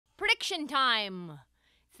Prediction time.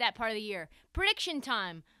 It's that part of the year. Prediction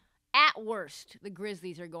time. At worst, the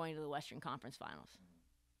Grizzlies are going to the Western Conference Finals.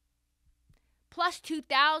 Plus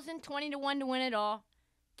 2,000, 20-1 to win it all.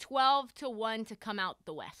 12-1 to come out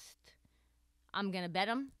the West. I'm going to bet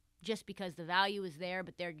them just because the value is there,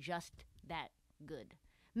 but they're just that good.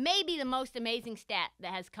 Maybe the most amazing stat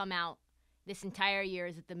that has come out this entire year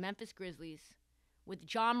is that the Memphis Grizzlies,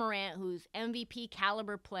 with Ja Morant, whose MVP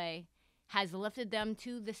caliber play has lifted them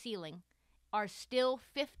to the ceiling, are still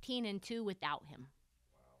 15-2 without him.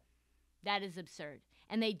 Wow. That is absurd.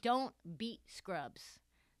 And they don't beat scrubs.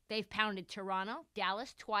 They've pounded Toronto,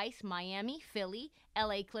 Dallas twice, Miami, Philly,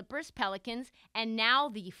 LA Clippers, Pelicans, and now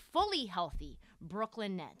the fully healthy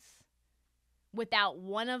Brooklyn Nets without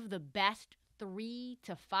one of the best 3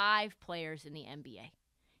 to 5 players in the NBA.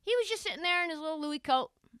 He was just sitting there in his little Louis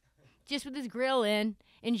coat, just with his grill in,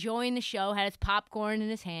 enjoying the show, had his popcorn in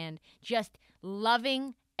his hand, just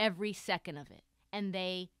loving every second of it. And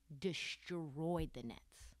they destroyed the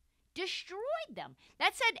Nets. Destroyed them.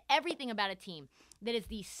 That said everything about a team that is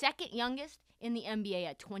the second youngest in the NBA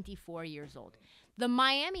at 24 years old. The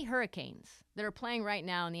Miami Hurricanes that are playing right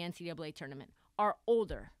now in the NCAA tournament are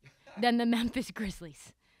older than the Memphis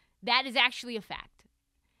Grizzlies. That is actually a fact.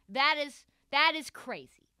 That is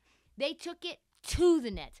crazy. They took it to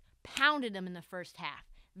the Nets, pounded them in the first half.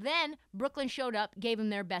 Then Brooklyn showed up, gave them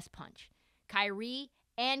their best punch. Kyrie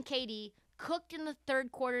and KD cooked in the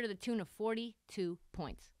third quarter to the tune of 42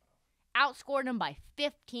 points. Outscored them by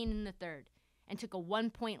 15 in the third and took a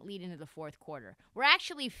 1-point lead into the fourth quarter. We're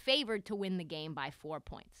actually favored to win the game by 4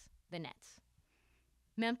 points, the Nets.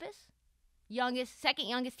 Memphis, second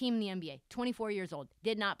youngest team in the NBA, 24 years old,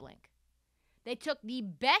 did not blink. They took the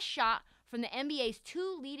best shot from the NBA's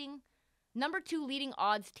number 2 leading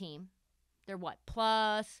odds team. They're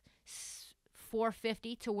plus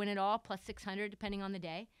 450 to win it all, plus 600 depending on the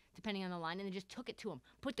day, depending on the line, and they just took it to them.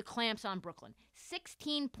 Put the clamps on Brooklyn.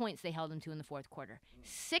 16 points they held them to in the fourth quarter.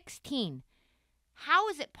 16. How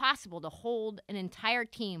is it possible to hold an entire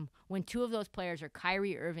team when 2 of those players are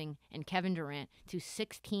Kyrie Irving and Kevin Durant to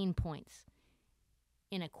 16 points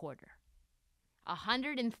in a quarter?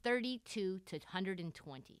 132 to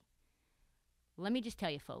 120. Let me just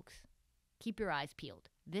tell you, folks, keep your eyes peeled.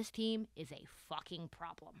 This team is a fucking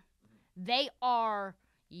problem. They are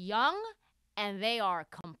young and they are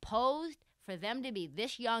composed. For them to be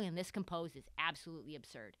this young and this composed is absolutely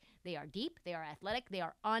absurd. They are deep, they are athletic, they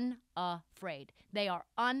are unafraid. They are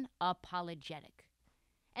unapologetic.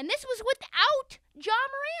 And this was without Ja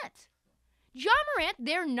Morant. Ja Morant,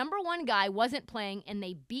 their number 1 guy, wasn't playing, and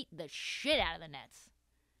they beat the shit out of the Nets.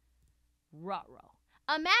 Ruh-roh.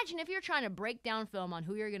 Imagine if you're trying to break down film on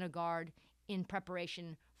who you're going to guard in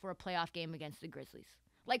preparation for a playoff game against the Grizzlies.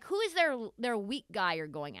 Like, who is their weak guy you're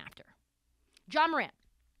going after? Ja Morant.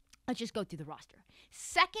 Let's just go through the roster.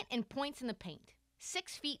 Second in points in the paint.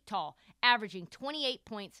 6 feet tall, averaging 28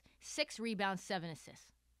 points, 6 rebounds, 7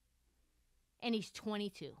 assists. And he's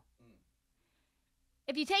 22.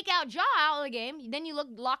 If you take out Ja out of the game, then you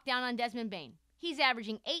lock down on Desmond Bane. He's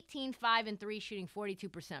averaging 18, 5, and 3, shooting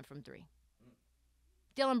 42% from 3.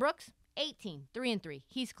 Dylan Brooks, 18, 3 and 3.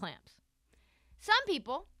 He's clamps. Some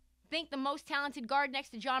people think the most talented guard next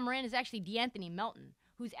to Ja Morant is actually DeAnthony Melton,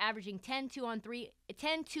 who's averaging 10, 2,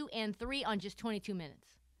 and 3 on just 22 minutes.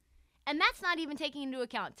 And that's not even taking into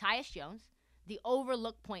account Tyus Jones, the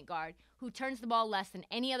overlooked point guard, who turns the ball less than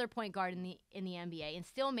any other point guard in the NBA and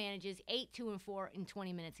still manages 8, 2, and 4 in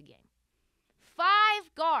 20 minutes a game. 5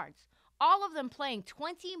 guards, all of them playing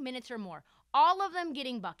 20 minutes or more, all of them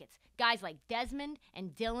getting buckets. Guys like Desmond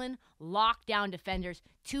and Dylan, lockdown defenders,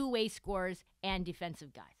 two-way scorers, and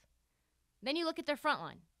defensive guys. Then you look at their front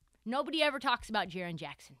line. Nobody ever talks about Jaren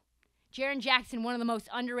Jackson. Jaren Jackson, one of the most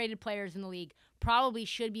underrated players in the league, probably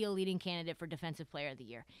should be a leading candidate for Defensive Player of the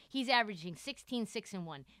Year. He's averaging 16, 6, and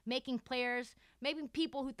 1, making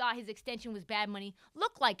people who thought his extension was bad money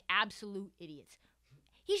look like absolute idiots.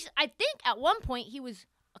 I think at one point he was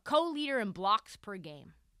a co-leader in blocks per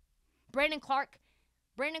game. Brandon Clark,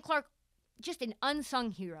 just an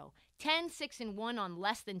unsung hero. 10, 6, and 1 on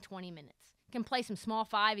less than 20 minutes. Can play some small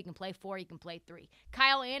 5, he can play 4, he can play 3.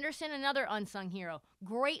 Kyle Anderson, another unsung hero.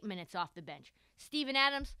 Great minutes off the bench. Steven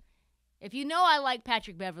Adams, if you know I like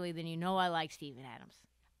Patrick Beverley, then you know I like Steven Adams.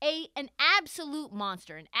 An absolute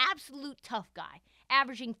monster, an absolute tough guy,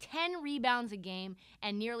 averaging 10 rebounds a game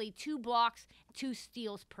and nearly 2 blocks, 2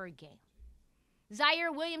 steals per game.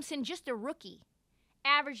 Zaire Williamson, just a rookie,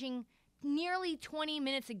 averaging nearly 20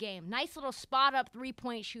 minutes a game. Nice little spot-up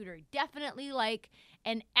 3-point shooter. Definitely like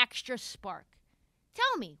an extra spark.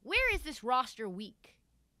 Tell me, where is this roster weak?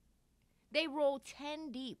 They roll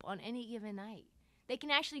 10 deep on any given night. They can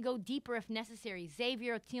actually go deeper if necessary.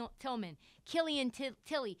 Xavier Tillman, Killian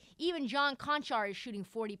Tilly, even John Conchar is shooting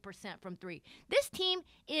 40% from three. This team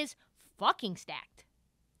is fucking stacked.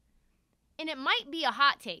 And it might be a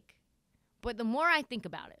hot take, but the more I think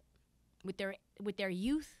about it, with their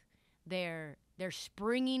youth, their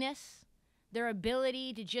springiness, their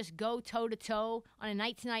ability to just go toe-to-toe on a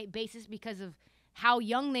night-to-night basis because of how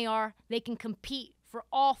young they are, they can compete for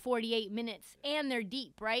all 48 minutes, and they're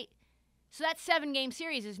deep, right? So that 7-game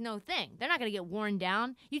series is no thing. They're not going to get worn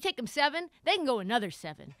down. You take them 7, they can go another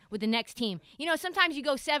 7 with the next team. You know, sometimes you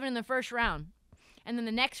go 7 in the first round, and then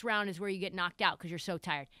the next round is where you get knocked out because you're so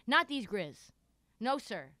tired. Not these Grizz. No,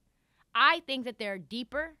 sir. I think that they're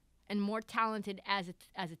deeper and more talented as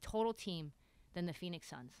a total team than the Phoenix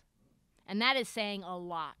Suns. And that is saying a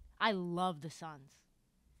lot. I love the Suns.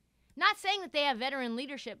 Not saying that they have veteran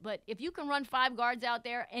leadership, but if you can run 5 guards out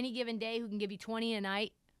there any given day who can give you 20 a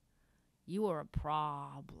night, you are a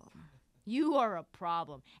problem. You are a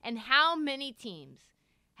problem. And how many teams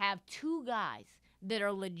have 2 guys that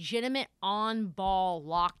are legitimate on-ball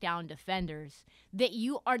lockdown defenders that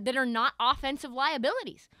are not offensive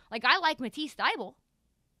liabilities? Like, I like Matisse Thybulle,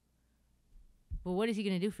 but what is he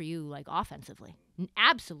going to do for you, like, offensively?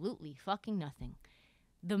 Absolutely fucking nothing.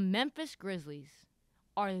 The Memphis Grizzlies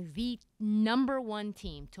are the #1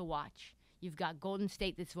 team to watch. You've got Golden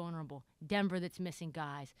State that's vulnerable, Denver that's missing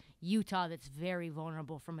guys, Utah that's very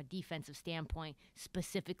vulnerable from a defensive standpoint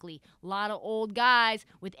specifically. A lot of old guys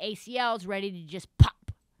with ACLs ready to just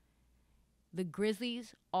pop. The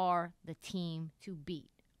Grizzlies are the team to beat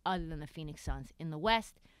other than the Phoenix Suns in the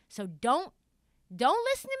West. So don't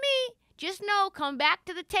listen to me. Just know, come back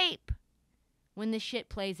to the tape when this shit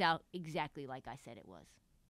plays out exactly like I said it was.